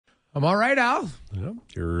I'm all right, Al. Yeah,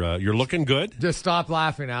 you're looking good. Just stop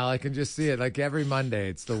laughing, Al. I can just see it. Like every Monday,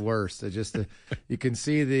 it's the worst. You can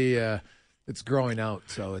see it's growing out,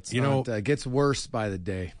 so it's gets worse by the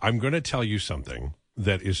day. I'm going to tell you something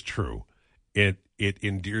that is true. It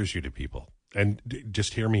endears you to people, and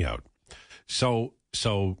just hear me out. So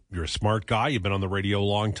you're a smart guy. You've been on the radio a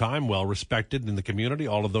long time, well respected in the community.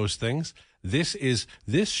 All of those things. This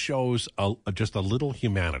shows just a little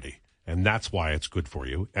humanity. And that's why it's good for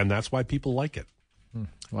you, and that's why people like it.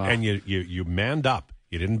 Wow. And you manned up.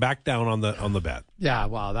 You didn't back down on the bet. Yeah,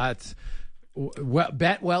 wow, that's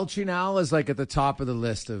bet welching, Al, is like at the top of the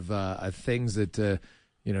list of things that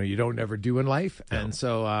you don't ever do in life. No. And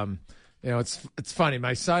so it's funny.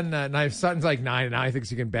 My son's like 9, and now he thinks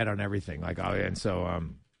he can bet on everything. Like it's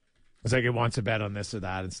like he wants to bet on this or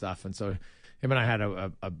that and stuff. And so him and I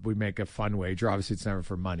had we make a fun wager. Obviously, it's never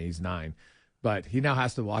for money. He's 9. But he now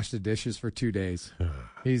has to wash the dishes for 2 days.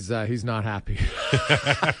 He's not happy.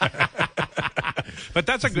 But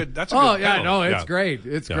that's a good. It's great.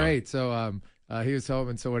 It's great. So he was home,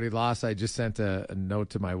 and so when he lost, I just sent a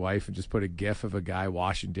note to my wife and just put a GIF of a guy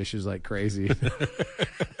washing dishes like crazy.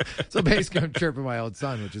 So basically, I'm chirping my old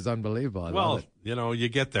son, which is unbelievable. I love it. You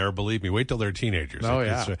get there. Believe me. Wait till they're teenagers. Oh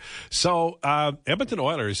yeah. So Edmonton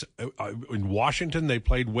Oilers in Washington, they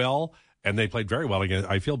played well. And they played very well again.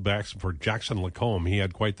 I feel bad for Jackson Lacombe. He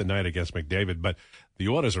had quite the night against McDavid. But the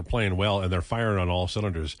Oilers are playing well, and they're firing on all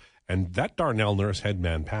cylinders. And that Darnell Nurse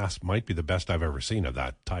headman pass might be the best I've ever seen of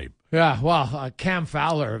that type. Yeah, well, Cam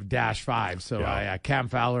Fowler of Dash 5. So Cam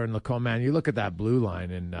Fowler and Lacombe, man, you look at that blue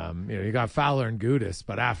line, and you got Fowler and Gudis.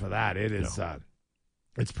 But after that, it is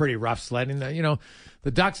it's pretty rough sledding.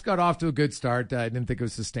 The Ducks got off to a good start. I didn't think it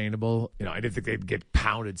was sustainable. I didn't think they'd get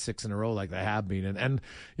pounded 6 in a row like they have been. And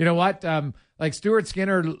you know what? Like Stuart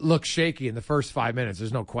Skinner looked shaky in the first 5 minutes.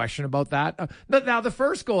 There's no question about that. Now, the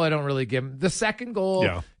first goal, I don't really give him. The second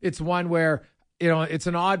goal, it's one where, it's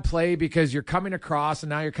an odd play because you're coming across and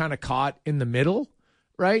now you're kind of caught in the middle,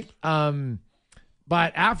 right?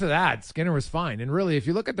 But after that, Skinner was fine. And really, if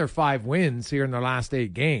you look at their 5 wins here in their last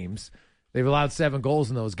 8 games, they've allowed 7 goals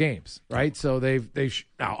in those games, right? So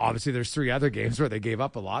now obviously there's 3 other games where they gave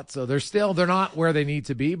up a lot. So they're not where they need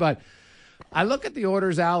to be. But I look at the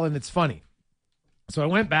Oilers, Al, and it's funny. So I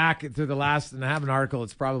went back to the last, and I have an article.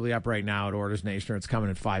 It's probably up right now at Oilers Nation, or it's coming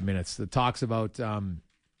in 5 minutes. That talks about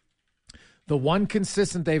the one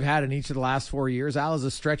consistent they've had in each of the last 4 years, Al, is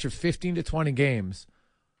a stretch of 15 to 20 games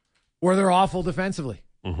where they're awful defensively.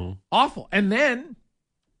 Mm-hmm. Awful. And then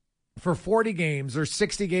for 40 games or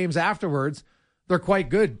 60 games afterwards, they're quite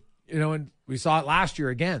good, and we saw it last year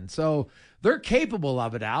again. So they're capable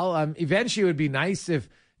of it, Al. Eventually it would be nice if,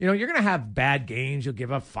 you're going to have bad games. You'll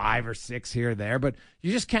give up 5 or 6 here or there, but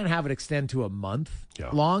you just can't have it extend to a month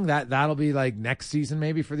long. That'll be like next season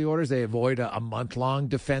maybe for the Oilers. They avoid a month-long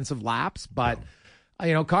defensive lapse. But,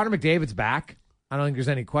 Connor McDavid's back. I don't think there's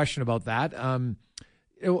any question about that.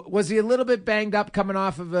 Was he a little bit banged up coming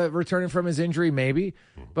off of returning from his injury? Maybe.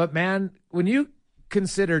 But, man, when you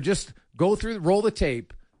consider, just roll the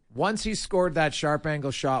tape, once he scored that sharp angle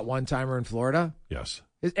shot one-timer in Florida. Yes.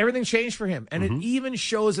 Everything changed for him. And it even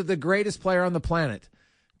shows that the greatest player on the planet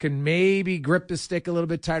can maybe grip the stick a little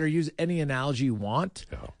bit tighter, use any analogy you want.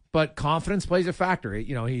 Yeah. But confidence plays a factor.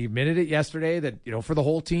 He admitted it yesterday that, for the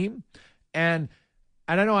whole team. And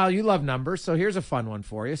I know, Al, you love numbers, so here's a fun one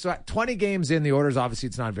for you. So at 20 games in, the Oilers, obviously,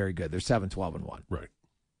 it's not very good. They're 7-12-1. Right.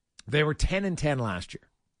 They were 10-10 last year.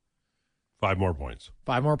 5 more points.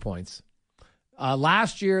 5 more points.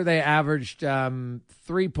 Last year, they averaged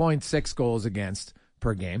 3.6 goals against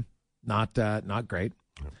per game. Not great.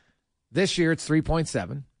 Yeah. This year, it's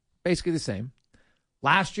 3.7. Basically the same.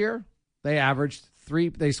 Last year,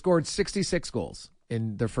 they scored 66 goals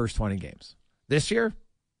in their first 20 games. This year,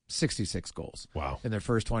 66 goals. Wow. In their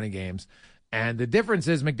first 20 games. And the difference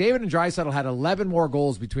is McDavid and Draisaitl had 11 more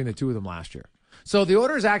goals between the two of them last year. So the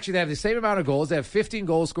Oilers actually, they have the same amount of goals. They have 15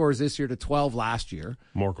 goal scorers this year to 12 last year.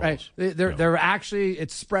 More goals. Right? They're actually,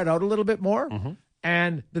 it's spread out a little bit more. Mm-hmm.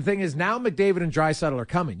 And the thing is, now McDavid and Draisaitl are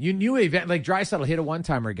coming. You knew like Draisaitl hit a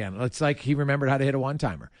one-timer again. It's like he remembered how to hit a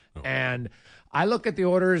one-timer. Oh. And I look at the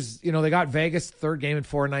Oilers, they got Vegas third game in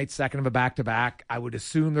 4 nights, second of a back-to-back. I would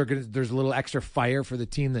assume there's a little extra fire for the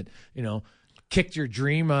team that, kicked your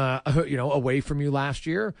dream, away from you last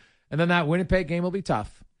year. And then that Winnipeg game will be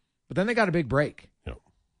tough. But then they got a big break. Yep.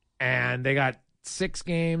 And they got 6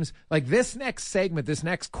 games. Like this next segment, this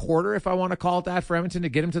next quarter, if I want to call it that, for Edmonton to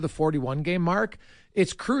get them to the 41-game mark,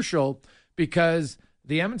 it's crucial because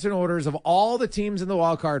the Edmonton Oilers, of all the teams in the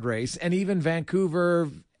wild card race, and even Vancouver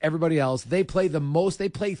everybody else. They play the most. They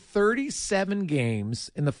play 37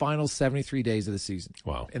 games in the final 73 days of the season.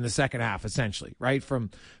 Wow. In the second half, essentially, right? From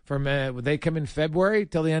when they come in February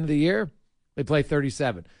till the end of the year, they play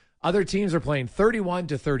 37. Other teams are playing 31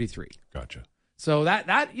 to 33. Gotcha. So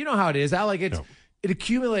that you know how it is. That it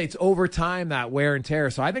accumulates over time, that wear and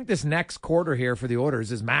tear. So I think this next quarter here for the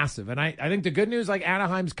Oilers is massive. And I think the good news, like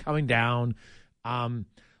Anaheim's coming down.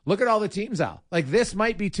 Look at all the teams, Al. Like this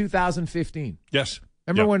might be 2015. Yes.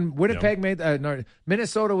 Remember when Winnipeg made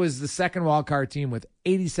Minnesota was the second wild card team with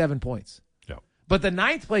 87 points. Yeah. But the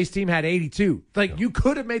ninth place team had 82. Like you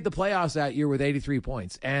could have made the playoffs that year with 83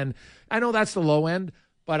 points. And I know that's the low end,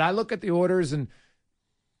 but I look at the Oilers and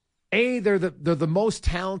they're the most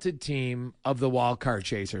talented team of the wild card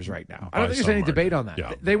chasers right now. I don't think there's any debate on that.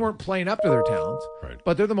 Yeah. They weren't playing up to their talent, right.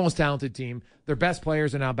 But they're the most talented team. Their best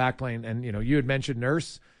players are now back playing. And, you had mentioned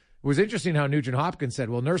Nurse. It was interesting how Nugent Hopkins said,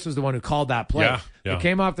 well, Nurse was the one who called that play. Yeah. It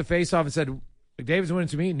came off the faceoff and said, McDavid's winning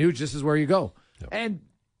to me. Nuge, this is where you go. Yep.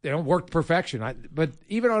 And worked perfection. But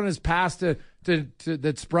even on his pass to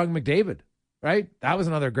that sprung McDavid, right? That was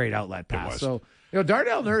another great outlet pass. So,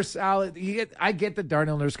 Darnell Nurse, Al, I get that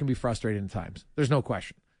Darnell Nurse can be frustrating at times. There's no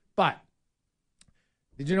question. But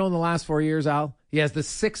did you know in the last 4 years, Al, he has the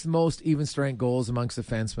 6th most even strength goals amongst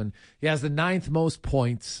defensemen. He has the 9th most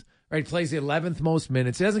points. Right, he plays the 11th most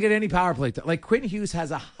minutes. He doesn't get any power play. Like Quinn Hughes has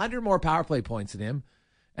 100 more power play points than him,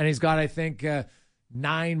 and he's got, I think,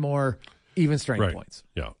 9 more even strength points.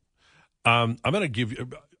 Yeah. I'm going to give you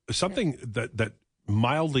something that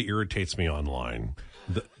mildly irritates me online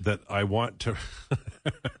that I want to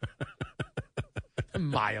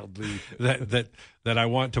mildly that I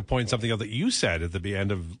want to point something out that you said at the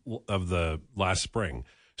end of the last spring.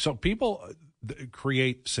 So people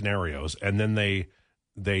create scenarios and then they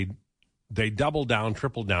double down,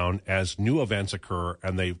 triple down as new events occur,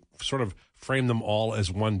 and they sort of frame them all as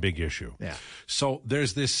one big issue. Yeah. So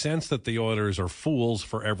there's this sense that the Oilers are fools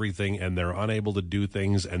for everything, and they're unable to do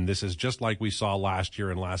things, and this is just like we saw last year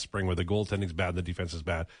and last spring where the goaltending's bad and the defense is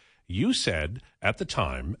bad. You said at the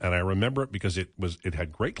time, and I remember it because it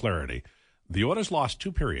had great clarity, the Oilers lost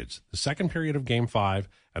 2 periods, the second period of Game 5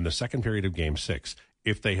 and the second period of Game 6.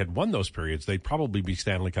 If they had won those periods, they'd probably be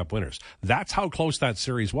Stanley Cup winners. That's how close that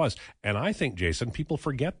series was. And I think, Jason, people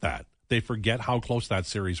forget that. They forget how close that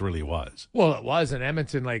series really was. Well, it was. And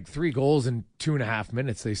Edmonton, 3 goals in 2.5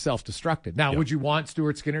 minutes, they self-destructed. Now, would you want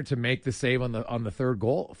Stuart Skinner to make the save on the third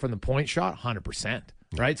goal from the point shot? 100%.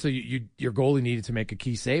 Right? So your goalie needed to make a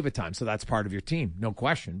key save at times. So that's part of your team, no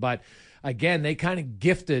question. But, again, they kind of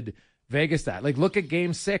gifted Vegas that. Look at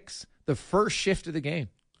Game 6, the first shift of the game.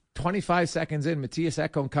 25 seconds in, Matthias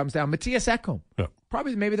Ekholm comes down. Matthias Ekholm,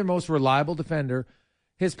 probably maybe their most reliable defender.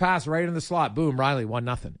 His pass right in the slot. Boom, Riley,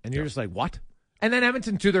 1-0. And you're just like, what? And then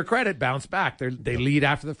Edmonton, to their credit, bounced back. They lead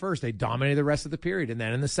after the first. They dominated the rest of the period. And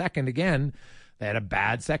then in the second, again, they had a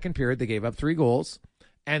bad second period. They gave up 3 goals.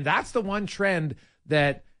 And that's the one trend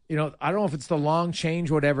that, I don't know if it's the long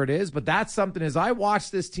change, whatever it is, but that's something as I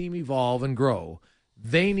watch this team evolve and grow,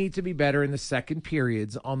 they need to be better in the second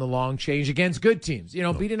periods on the long change against good teams.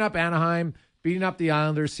 Beating up Anaheim, beating up the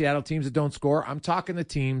Islanders, Seattle teams that don't score. I'm talking the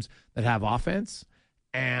teams that have offense,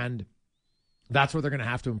 and that's where they're going to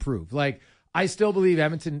have to improve. I still believe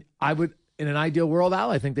Edmonton, in an ideal world, Al,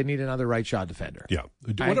 I think they need another right shot defender. Yeah.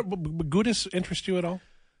 Would Gudas interest you at all?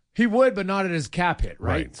 He would, but not at his cap hit,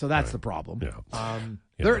 right? So that's the problem. Yeah.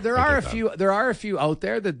 There are a few out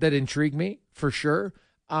there that intrigue me for sure.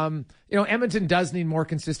 Edmonton does need more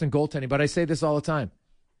consistent goaltending, but I say this all the time.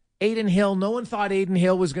 Aiden Hill, no one thought Aiden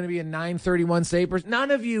Hill was going to be a .931 save.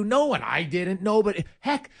 None of you. No one. I didn't. Nobody.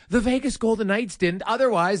 Heck, the Vegas Golden Knights didn't.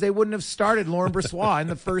 Otherwise, they wouldn't have started Laurent Brossoit in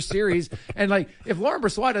the first series. And, if Laurent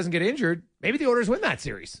Brossoit doesn't get injured, maybe the Oilers win that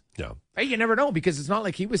series. Yeah. Hey, you never know, because it's not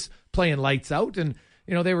like he was playing lights out and,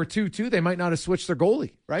 they were 2-2. They might not have switched their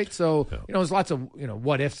goalie, right? So, there's lots of,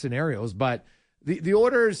 what-if scenarios. But the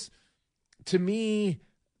Oilers, to me,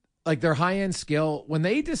 their high-end skill, when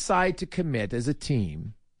they decide to commit as a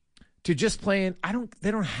team to just playing,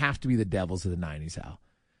 they don't have to be the Devils of the 90s, Al.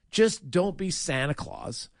 Just don't be Santa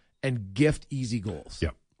Claus and gift easy goals. Yeah.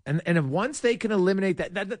 And if once they can eliminate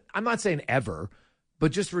that, I'm not saying ever,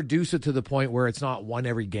 but just reduce it to the point where it's not one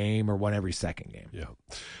every game or one every second game. Yeah.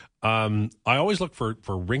 I always look for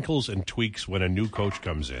wrinkles and tweaks when a new coach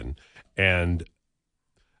comes in, and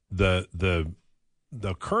the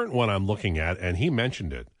current one I'm looking at, and he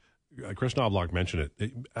mentioned it. Chris Knobloch mentioned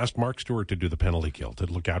it. Asked Mark Stewart to do the penalty kill, to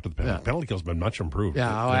look after the penalty. Yeah. Penalty kill's been much improved.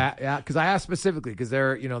 Yeah, because I asked specifically because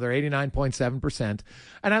they're 89.7%,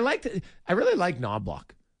 and I really like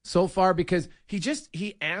Knobloch so far because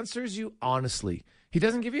he answers you honestly. He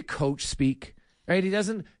doesn't give you coach speak. right? He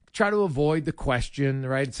doesn't try to avoid the question,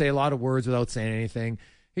 right? Say a lot of words without saying anything.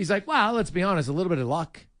 He's like, well, let's be honest, a little bit of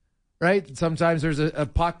luck, right? Sometimes there's a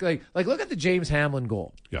puck, like look at the James Hamlin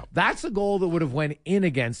goal. Yeah. That's a goal that would have went in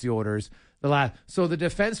against the Oilers. So the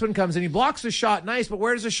defenseman comes in, he blocks the shot, nice, but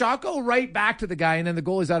where does the shot go? Right back to the guy, and then the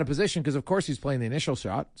goalie's out of position because, of course, he's playing the initial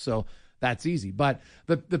shot, so that's easy. But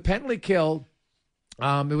the penalty kill,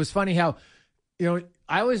 it was funny how,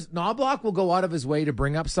 Knobloch will go out of his way to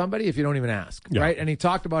bring up somebody if you don't even ask, right? And he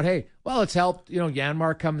talked about, hey, well, it's helped,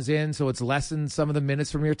 Janmark comes in, so it's lessened some of the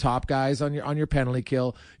minutes from your top guys on your penalty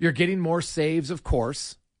kill. You're getting more saves, of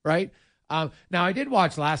course, right? Now, I did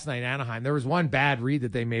watch last night in Anaheim. There was one bad read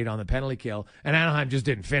that they made on the penalty kill, and Anaheim just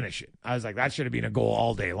didn't finish it. I was like, that should have been a goal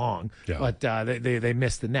all day long, but they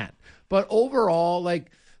missed the net. But overall, I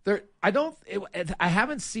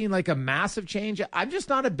haven't seen like a massive change. I'm just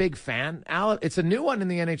not a big fan, Al. It's a new one in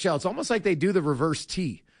the NHL. It's almost like they do the reverse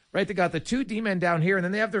T, right? They got the two D-men down here, and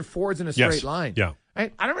then they have their forwards in a straight line. Yeah. I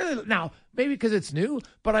don't really, now, maybe because it's new,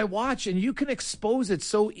 but I watch, and you can expose it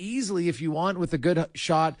so easily if you want with a good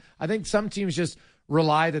shot. I think some teams just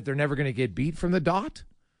rely that they're never going to get beat from the dot.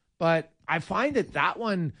 But I find that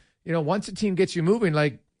one, once a team gets you moving,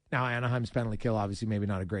 like now Anaheim's penalty kill, obviously maybe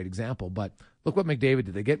not a great example, but look what McDavid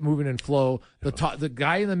did. They get moving and flow. The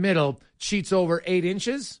guy in the middle cheats over 8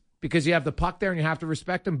 inches because you have the puck there and you have to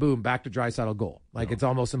respect him. Boom, back to Draisaitl goal. It's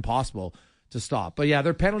almost impossible to stop. But yeah,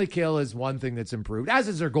 their penalty kill is one thing that's improved, as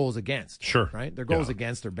is their goals against. Sure. Right? Their goals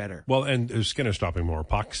against are better. Well, and Skinner's stopping more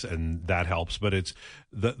pucks, and that helps. But it's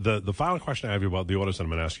the final question I have you about the Oilers, and I'm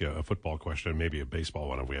going to ask you a football question, maybe a baseball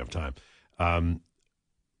one if we have time.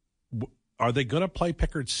 Are they going to play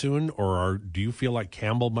Pickard soon, or do you feel like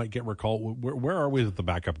Campbell might get recalled? Where are we with the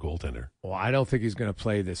backup goaltender? Well, I don't think he's going to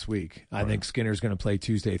play this week. I think Skinner's going to play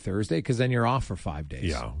Tuesday, Thursday, because then you're off for 5 days.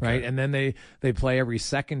 Yeah, okay. Right? And then they play every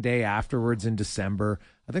second day afterwards in December.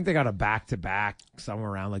 I think they got a back-to-back somewhere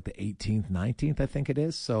around like the 18th, 19th, I think it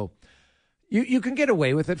is. So you can get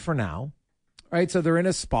away with it for now, right? So they're in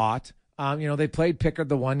a spot. They played Pickard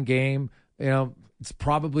the one game. It's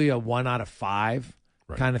probably a 1 out of 5.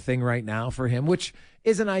 Kind of thing right now for him, which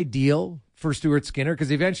isn't ideal for Stuart Skinner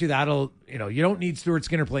because eventually that'll, you don't need Stuart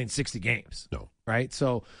Skinner playing 60 games. No. Right?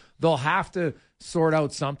 So they'll have to sort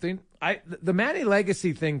out something. The Manny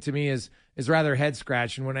Legacy thing to me is rather head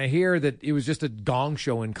scratching when I hear that it was just a gong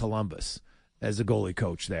show in Columbus as a goalie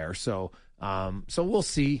coach there. So we'll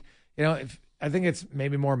see. I think it's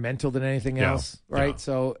maybe more mental than anything else, right? Yeah.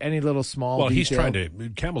 So any little small detail.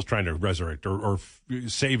 Campbell's trying to resurrect or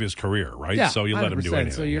save his career, right? Yeah, so you let him do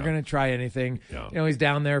anything. So you're going to try anything. Yeah. He's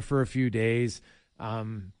down there for a few days.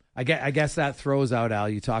 I guess that throws out, Al,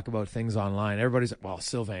 you talk about things online. Everybody's like, well,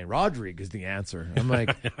 Sylvain Rodrigue is the answer. I'm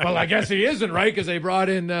like, well, I guess he isn't, right? Because they brought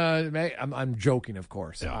in I'm joking, of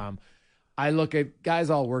course. Yeah. I look at guys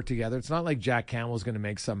all work together. It's not like Jack Campbell's going to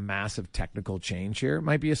make some massive technical change here. It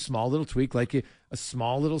might be a small little tweak, like a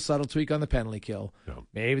small little subtle tweak on the penalty kill. Yeah.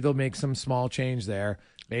 Maybe they'll make some small change there.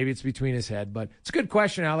 Maybe it's between his head, but it's a good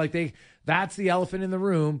question, Al. That's the elephant in the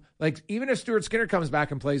room. Like, even if Stuart Skinner comes back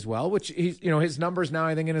and plays well, which his numbers now,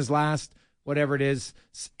 I think in his last, whatever it is,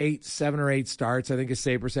 7 or 8 starts, I think his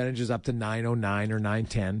save percentage is up to 909 or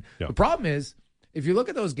 910. Yeah. The problem is, if you look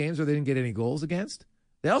at those games where they didn't get any goals against,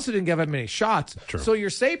 they also didn't give up many shots. True. So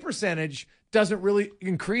your save percentage doesn't really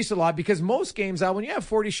increase a lot because most games, Al, when you have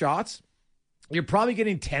 40 shots, you're probably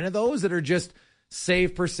getting 10 of those that are just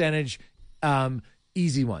save percentage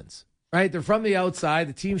easy ones, right? They're from the outside.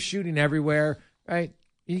 The team's shooting everywhere, right?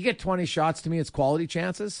 You get 20 shots, to me, it's quality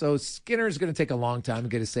chances. So Skinner is going to take a long time to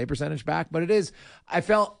get his save percentage back. But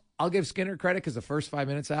I'll give Skinner credit because the first 5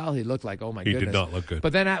 minutes, Al, he looked like, oh, my goodness. He did not look good.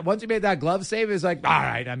 But then once he made that glove save, it was like, all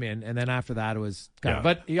right, I'm in. And then after that, it was kind of –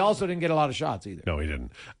 but he also didn't get a lot of shots either. No, he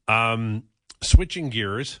didn't. Switching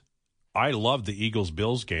gears, I love the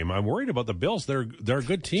Eagles-Bills game. I'm worried about the Bills. They're a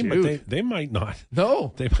good team, but they might not.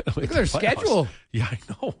 No. They might not look at their schedule. Yeah, I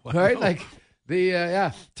know. Right? Like –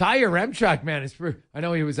 Tyler Remchuk, man, I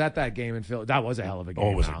know he was at that game in Philly. That was a hell of a game.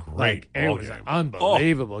 Oh, it was a great It was an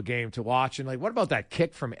unbelievable game to watch. And, what about that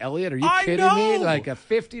kick from Elliott? Are you kidding me? Like a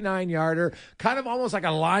 59-yarder, kind of almost like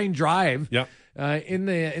a line drive in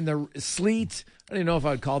the sleet. I don't even know if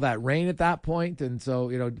I would call that rain at that point. And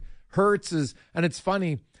so, Hurts is – and it's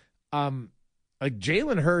funny,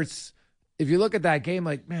 Jalen Hurts – if you look at that game,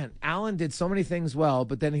 man, Allen did so many things well,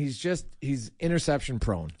 but then he's interception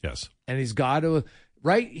prone. Yes. And he's got to,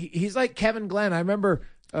 right? He's like Kevin Glenn. I remember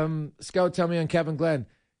Scout tell me on Kevin Glenn,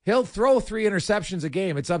 he'll throw 3 interceptions a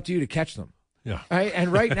game. It's up to you to catch them. Yeah. Right.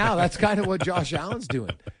 And right now, that's kind of what Josh Allen's doing.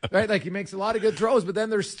 Right. Like, he makes a lot of good throws, but then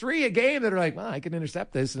there's 3 a game that are like, well, I can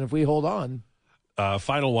intercept this. And if we hold on.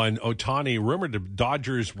 Final one, Ohtani, rumored the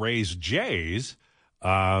Dodgers raise Jays,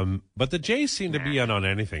 but the Jays seem to be in on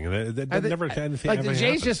anything. They never anything. Like the Jays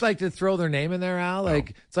happens. just like to throw their name in there, Al.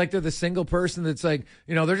 Like it's like they're the single person that's like,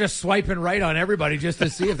 they're just swiping right on everybody just to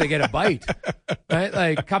see if they get a bite. Right?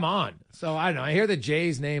 Like, come on. So I don't know. I hear the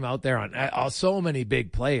Jays name out there on so many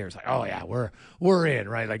big players. Like, oh yeah, we're in,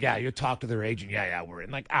 right? Like, yeah, you talk to their agent. Yeah, we're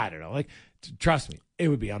in. Like, I don't know. Like, trust me, it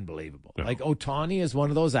would be unbelievable. No. Like Ohtani is one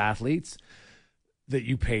of those athletes that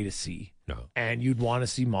you pay to see, and you'd want to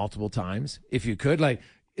see multiple times if you could. Like,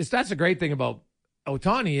 that's a great thing about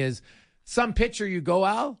Ohtani is some pitcher you go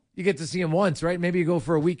out, you get to see him once, right? Maybe you go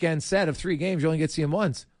for a weekend set of 3 games, you only get to see him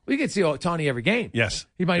once. Well, you get to see Ohtani every game. Yes,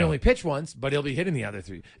 he might only pitch once, but he'll be hitting the other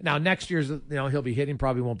 3. Now next year's, he'll be hitting,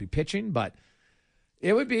 probably won't be pitching, but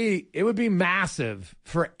it would be massive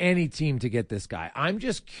for any team to get this guy. I'm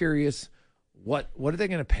just curious, what are they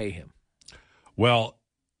going to pay him? Well,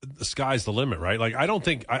 the sky's the limit, right? Like,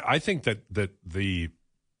 I think that the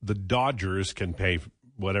Dodgers can pay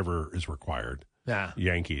whatever is required. Yeah.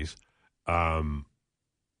 Yankees. But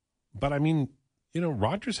I mean,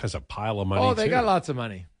 Rogers has a pile of money. Oh, they too. got lots of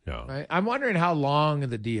money. Yeah. Right? I'm wondering how long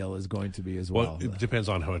the deal is going to be as well. Well, it depends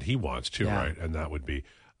on what he wants too, right? And that would be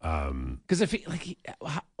because if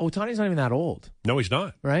Ohtani's not even that old. No, he's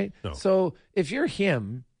not. Right? No. So if you're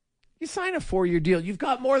him, you sign a 4-year deal. You've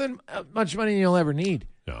got more than much money you'll ever need.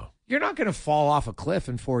 No. You're not going to fall off a cliff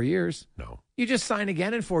in 4 years. No. You just sign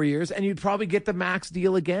again in 4 years, and you'd probably get the max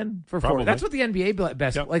deal again for 4 years. That's what the NBA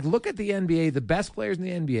best. Yep. Like, look at the NBA, the best players in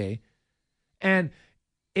the NBA, and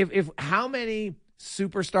if how many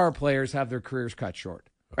superstar players have their careers cut short,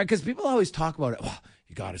 right? Because people always talk about it. Well,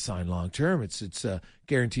 you got to sign long term. It's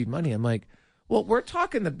guaranteed money. I'm like, well, we're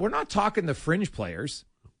not talking the fringe players,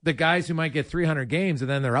 the guys who might get 300 games and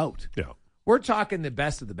then they're out. Yeah. We're talking the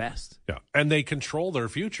best of the best. Yeah, and they control their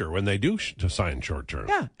future when they do to sign short term.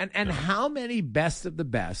 Yeah, and how many best of the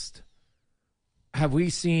best have we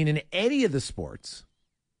seen in any of the sports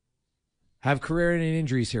have career-ending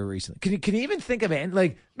injuries here recently? Can you even think of it?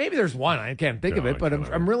 Like, maybe there's one. I can't think of it, but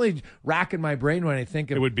I'm really racking my brain when I think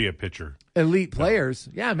of it. Would be a pitcher. Elite players.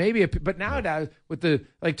 Yeah, maybe. But nowadays, with the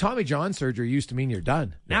Tommy John surgery used to mean you're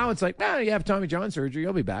done. Now it's like, you have Tommy John surgery,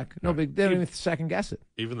 you'll be back. No big. They don't even second guess it.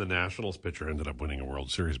 Even the Nationals pitcher ended up winning a World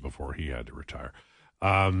Series before he had to retire.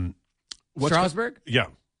 Strasburg? Yeah.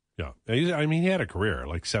 He had a career,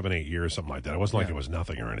 like 7-8 years, something like that. It wasn't like it was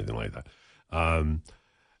nothing or anything like that.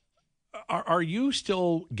 Are you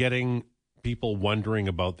still getting people wondering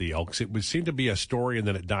about the Elks? It would seem to be a story, and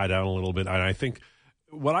then it died down a little bit. And I think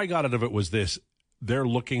what I got out of it was this. They're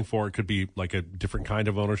looking for, it could be like a different kind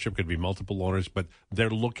of ownership, could be multiple owners, but they're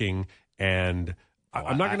looking, and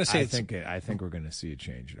I'm not going to say I think we're going to see a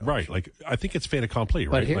change. Right. Like, I think it's fait accompli,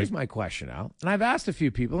 right? But here's my question, Al. And I've asked a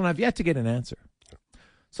few people, and I've yet to get an answer.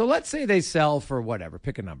 So let's say they sell for whatever,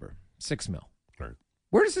 pick a number, $6 million. Right.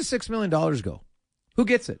 Where does the $6 million go? Who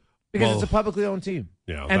gets it? Because it's a publicly owned team.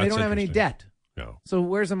 Yeah, and they don't have any debt. No. So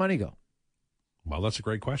where's the money go? Well, that's a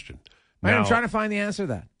great question. Right, I'm trying to find the answer to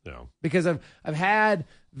that. No. Because I've had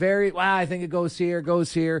I think it goes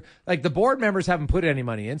here. Like, the board members haven't put any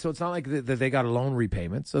money in, so it's not like they got a loan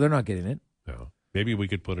repayment, so they're not getting it. No. Maybe we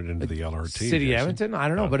could put it into the LRT. City Jason. Edmonton? I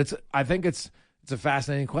don't know, but I think it's a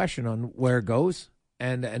fascinating question on where it goes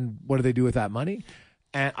and what do they do with that money.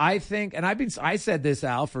 And I think, and I said this,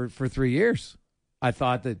 Al, for 3 years. I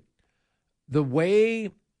thought that the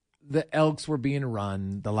way the Elks were being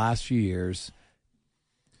run the last few years,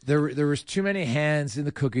 there was too many hands in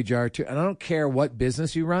the cookie jar. And I don't care what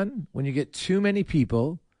business you run, when you get too many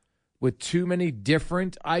people with too many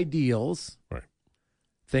different ideals, right,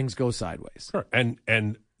 things go sideways. Sure. And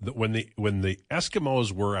when the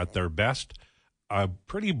Eskimos were at their best, a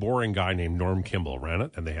pretty boring guy named Norm Kimball ran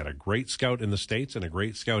it, and they had a great scout in the States and a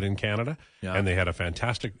great scout in Canada, and they had a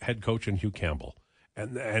fantastic head coach in Hugh Campbell.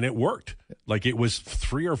 And it worked. Like, it was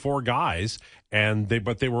 3 or 4 guys,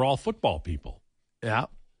 but they were all football people. Yeah.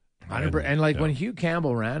 When Hugh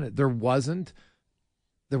Campbell ran it,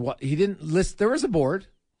 he didn't list. There was a board.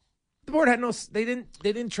 The board had they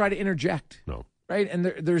didn't try to interject. No. Right. And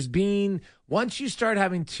there's been, once you start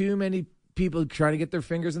having too many people trying to get their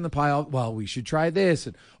fingers in the pie, well, we should try this.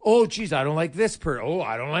 And, oh, geez, I don't like this person. Oh,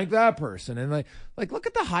 I don't like that person. And like, look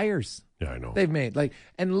at the hires. Yeah, I know. They've made.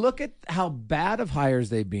 And look at how bad of hires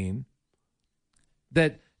they've been,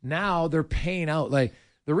 that now they're paying out. Like,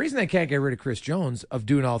 the reason they can't get rid of Chris Jones of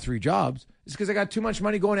doing all 3 jobs is because they got too much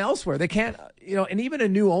money going elsewhere. They can't, and even a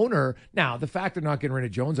new owner. Now, the fact they're not getting rid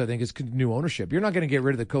of Jones, I think, is new ownership. You're not going to get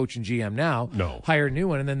rid of the coach and GM now. No. Hire a new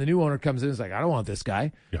one, and then the new owner comes in and is like, I don't want this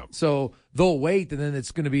guy. Yeah. So they'll wait, and then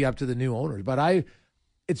it's going to be up to the new owner. But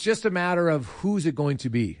it's just a matter of who's it going to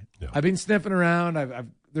be. Yeah. I've been sniffing around.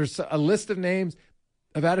 There's a list of names.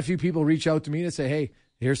 I've had a few people reach out to me to say, hey,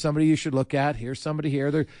 here's somebody you should look at. Here's somebody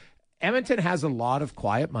here. Edmonton has a lot of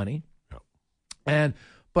quiet money. Yeah.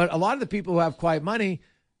 But a lot of the people who have quiet money,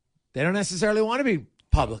 they don't necessarily want to be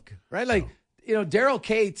public, right? Like, Daryl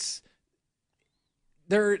Cates,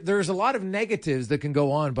 there's a lot of negatives that can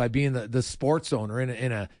go on by being the sports owner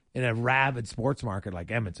in a rabid sports market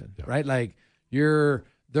like Edmonton, right? Like there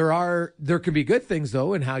can be good things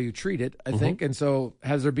though in how you treat it, I think. And so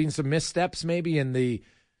has there been some missteps maybe in the,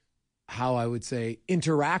 how I would say,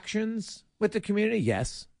 interactions with the community?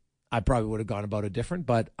 Yes. I probably would have gone about it different,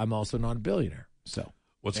 but I'm also not a billionaire. So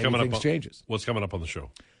what's coming up? Changes. What's coming up on the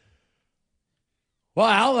show? Well,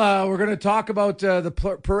 Al, we're going to talk about the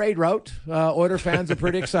parade route. Oiler fans are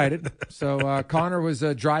pretty excited. So Connor was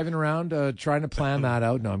driving around trying to plan that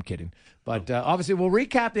out. No, I'm kidding. But obviously, we'll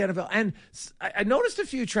recap the NFL. And I noticed a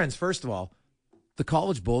few trends. First of all, the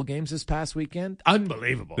college bowl games this past weekend,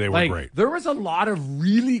 unbelievable. They were great. There was a lot of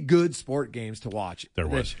really good sport games to watch. There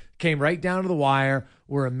was. Came right down to the wire.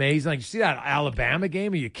 Were amazing. Like, you see that Alabama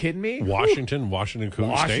game? Are you kidding me? Washington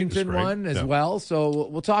State won as well. So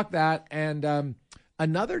we'll talk that. And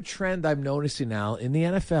another trend I'm noticing now in the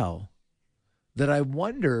NFL that I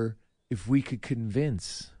wonder if we could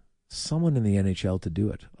convince someone in the NHL to do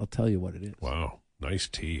it. I'll tell you what it is. Wow. Nice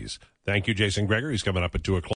tease. Thank you, Jason Gregor. He's coming up at 2:00.